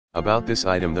About this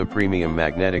item: the premium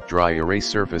magnetic dry erase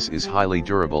surface is highly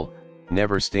durable,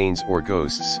 never stains or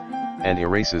ghosts, and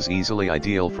erases easily,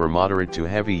 ideal for moderate to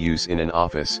heavy use in an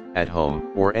office, at home,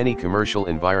 or any commercial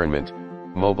environment.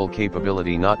 Mobile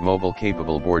capability: not mobile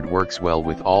capable. Board works well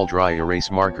with all dry erase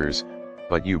markers,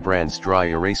 but U brand's dry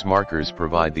erase markers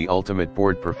provide the ultimate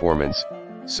board performance.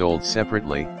 Sold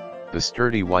separately, the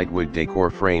sturdy whitewood decor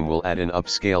frame will add an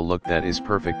upscale look that is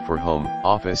perfect for home,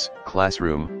 office,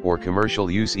 classroom, or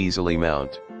commercial use. Easily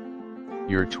mount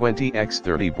your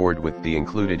 20x30 board with the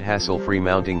included hassle-free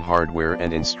mounting hardware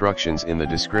and instructions in the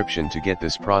description to get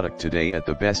this product today at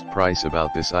the best price.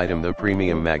 About this item: the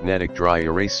premium magnetic dry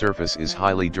erase surface is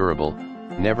highly durable,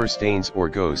 never stains or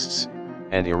ghosts,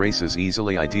 and erases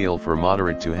easily, ideal for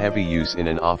moderate to heavy use in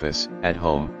an office, at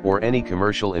home, or any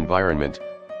commercial environment.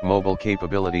 Mobile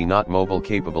capability: not mobile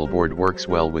capable. Board works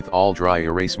well with all dry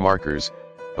erase markers,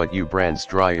 but U brand's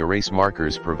dry erase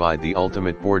markers provide the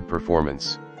ultimate board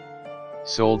performance.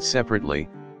 Sold separately,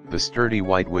 the sturdy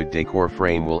whitewood decor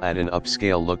frame will add an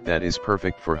upscale look that is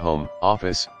perfect for home,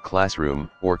 office, classroom,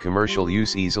 or commercial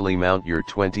use. Easily mount your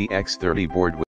 20x30 board with